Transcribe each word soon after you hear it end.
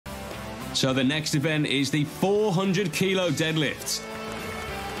So the next event is the 400 kilo deadlift.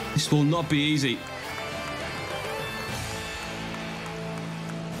 This will not be easy.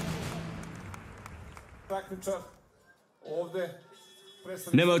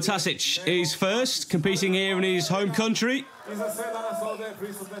 Nemo Tasic is first, competing here in his home country.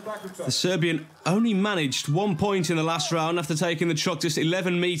 The Serbian only managed 1 point in the last round after taking the truck just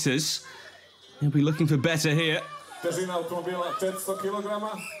 11 meters. He'll be looking for better here.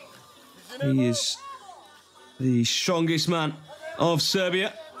 He is the strongest man of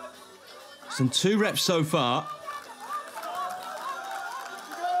Serbia. He's done 2 reps so far.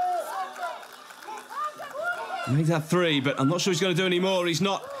 Made that 3, but I'm not sure he's going to do any more. He's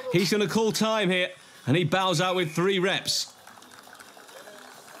not. He's going to call time here, and he bows out with 3 reps.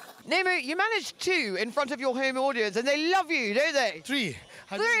 Nemo, you managed 2 in front of your home audience, and they love you, don't they? 3.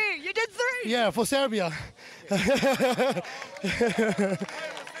 3? You did 3? Yeah, for Serbia.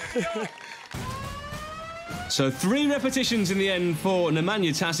 So 3 repetitions in the end for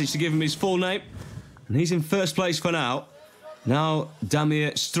Nemanja Tasic to give him his full name. And he's in first place for now. Now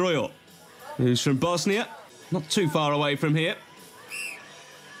Damir Strojl, who's from Bosnia. Not too far away from here.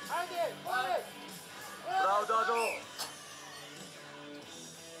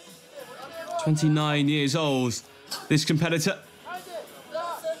 "29 years old, this competitor.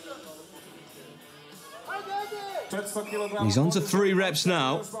 He's on to 3 reps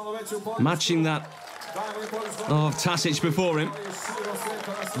now, matching that of Tasic before him.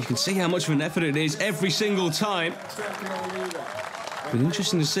 You can see how much of an effort it is every single time. It'll be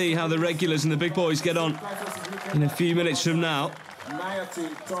interesting to see how the regulars and the big boys get on in a few minutes from now.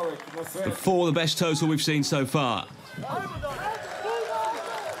 But 4 the best total we've seen so far.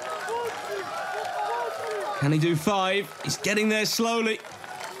 Can he do 5? He's getting there slowly.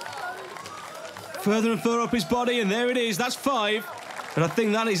 Further and further up his body, and there it is. That's 5. But I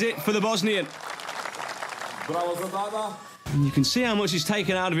think that is it for the Bosnian. And you can see how much he's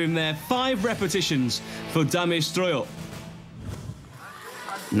taken out of him there. 5 repetitions for Damir Strojl.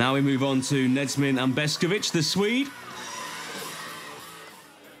 Now we move on to Nedzmin Ambeskovic, the Swede.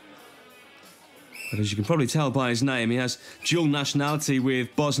 But as you can probably tell by his name, he has dual nationality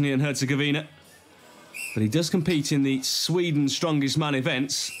with Bosnia and Herzegovina. But he does compete in the Sweden Strongest Man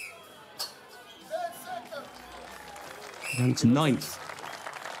events. Ranked 9th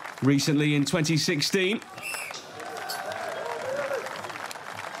recently in 2016.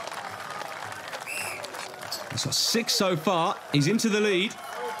 He's got 6 so far. He's into the lead.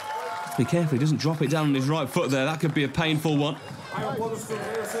 Be careful he doesn't drop it down on his right foot there. That could be a painful one.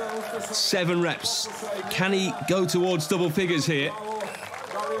 7 reps. Can he go towards double figures here?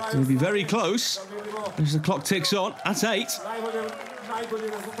 He'll be very close. As the clock ticks on. That's 8.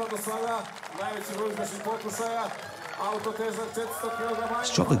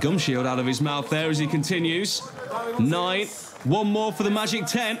 He's dropped the gum shield out of his mouth there as he continues. 9. 1 more for the magic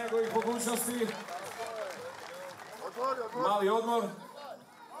 10.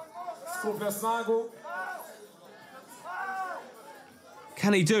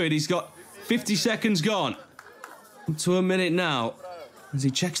 Can he do it? He's got 50 seconds gone. Up to a minute now as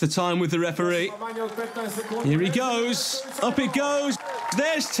he checks the time with the referee. Here he goes. Up it goes.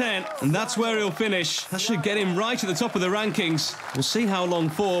 There's 10. And that's where he'll finish. That should get him right at the top of the rankings. We'll see how long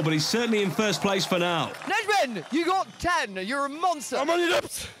for, but he's certainly in first place for now. Nedzmin, you got 10. You're a monster. How many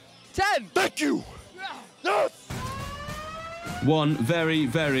reps? 10. Thank you. Yes. One very,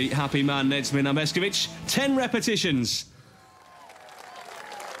 very happy man, Nedzmin Ambeskovic. 10 repetitions.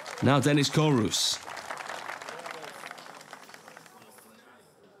 Now Denis Korus.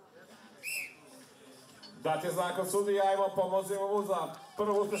 Date znak od sudija, ajmo pomozimo mu za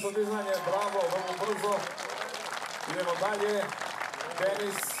prvo uspješno dizanje, bravo, vrlo brzo. Idemo dalje,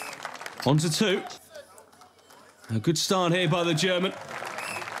 Denis. On to 2. A good start here by the German,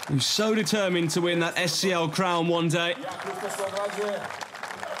 who's so determined to win that SCL crown one day.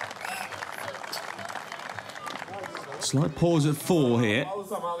 Slight pause at 4 here.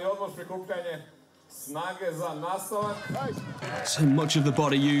 So much of the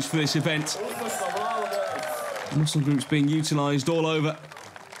body used for this event. Muscle groups being utilised all over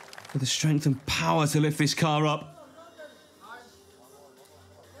for the strength and power to lift this car up.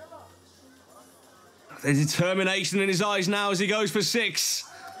 The determination in his eyes now as he goes for 6.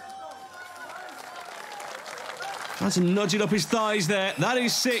 Trying to nudge it up his thighs there. That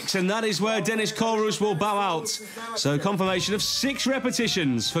is 6, and that is where Denis Korus will bow out. So confirmation of 6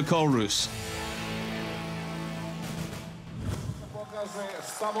 repetitions for Korus.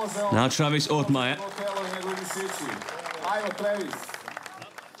 Now Travis Ortmeyer.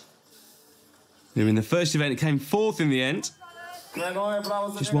 Who in the first event came 4th in the end.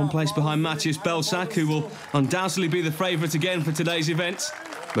 Just one place behind Matthias Belsac, who will undoubtedly be the favourite again for today's event.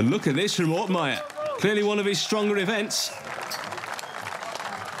 But look at this from Ortmeyer. Clearly one of his stronger events.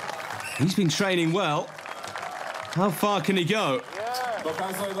 He's been training well. How far can he go?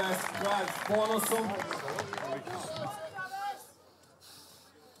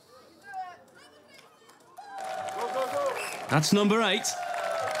 That's number 8.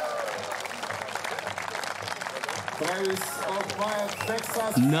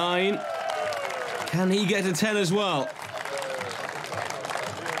 Nine. Can he get a 10 as well?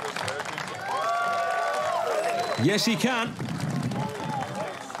 Yes, he can.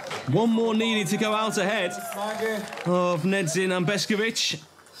 One more needed to go out ahead of Nedzin and Beskovic.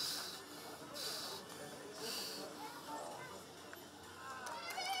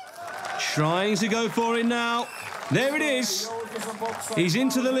 Trying to go for it now. There it is. He's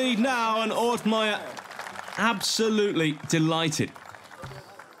into the lead now, and Ortmeyer absolutely delighted.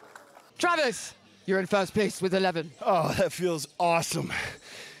 Travis, you're in first place with 11. Oh, that feels awesome.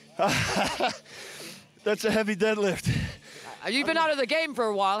 That's a heavy deadlift. You've been out of the game for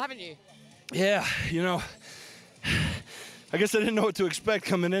a while, haven't you? Yeah, you know, I guess I didn't know what to expect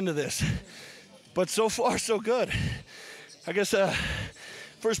coming into this. But so far, so good. I guess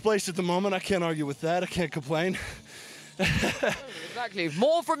first place at the moment, I can't argue with that. I can't complain. Exactly.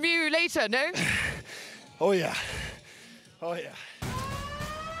 More from you later, no? Oh, yeah. Oh, yeah.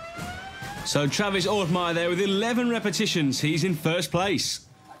 So Travis Ortmeyer there with 11 repetitions. He's in first place.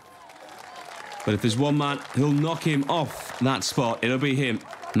 But if there's one man who'll knock him off that spot, it'll be him,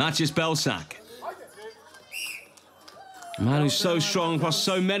 Matthias Belsac. A man who's so strong across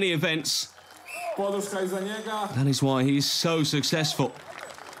so many events. That is why he's so successful.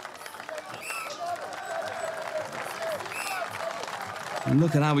 And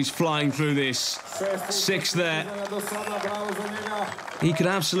look at how he's flying through this. 6 there. He could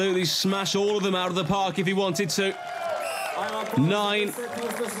absolutely smash all of them out of the park if he wanted to. 9.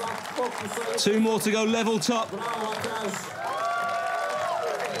 2 more to go, level top.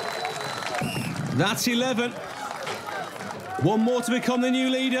 That's 11. 1 more to become the new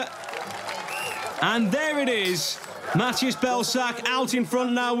leader. And there it is. Matthias Belsac out in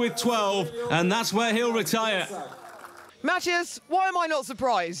front now with 12. And that's where he'll retire. Matthias, why am I not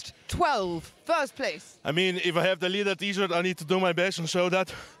surprised? 12, first place. I mean, if I have the leader t-shirt, I need to do my best and show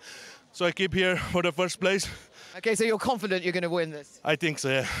that. So I keep here for the first place. Okay, so you're confident you're going to win this? I think so,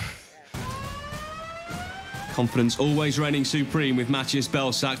 yeah. Confidence always reigning supreme with Matthias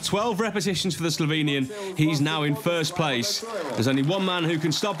Belsac. 12 repetitions for the Slovenian. He's now in first place. There's only one man who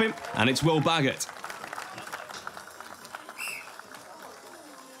can stop him, and it's Will Baggett.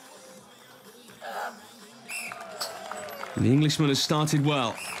 The Englishman has started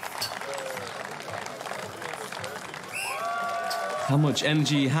well. How much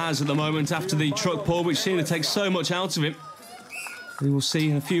energy he has at the moment after the truck pull, which seemed to take so much out of him. We will see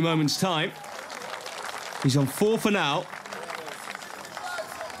in a few moments' time. He's on 4 for now.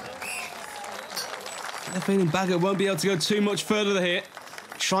 I have a feeling Baggett won't be able to go too much further here.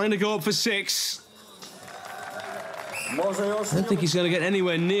 Trying to go up for 6. I don't think he's going to get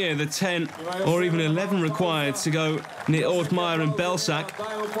anywhere near the 10 or even 11 required to go near Ortmeyer and Belsac.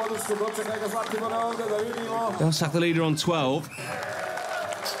 Belsac the leader on 12.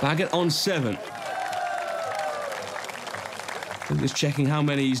 Baggett on 7. I'm just checking how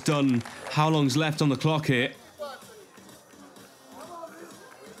many he's done, how long's left on the clock here.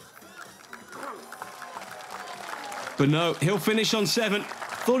 But no, he'll finish on 7.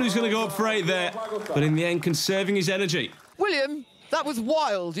 Thought he was going to go up for 8 there, but in the end, conserving his energy. William, that was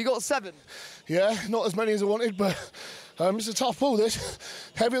wild. You got 7. Yeah, not as many as I wanted, but it's a tough pull, this.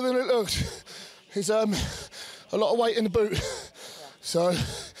 Heavier than it looks. It's a lot of weight in the boot. So,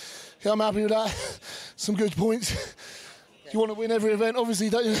 yeah, I'm happy with that. Some good points. You want to win every event,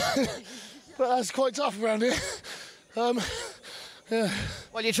 obviously, don't you? But that's quite tough around here. Yeah.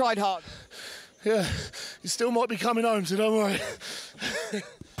 Well, you tried hard. Yeah, you still might be coming home, so don't worry.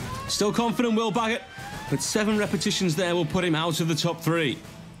 Still confident, Will Baggett, but 7 repetitions there will put him out of the top 3.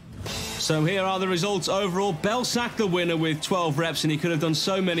 So here are the results overall. Belsac the winner with 12 reps, and he could have done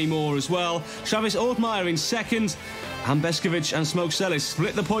so many more as well. Travis Ortmeyer in 2nd, and Beskovic and Smokesellis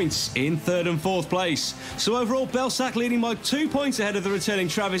split the points in 3rd and 4th place. So overall, Belsac leading by 2 points ahead of the returning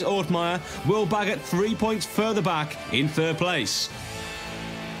Travis Ortmeyer. Will Baggett 3 points further back in 3rd place.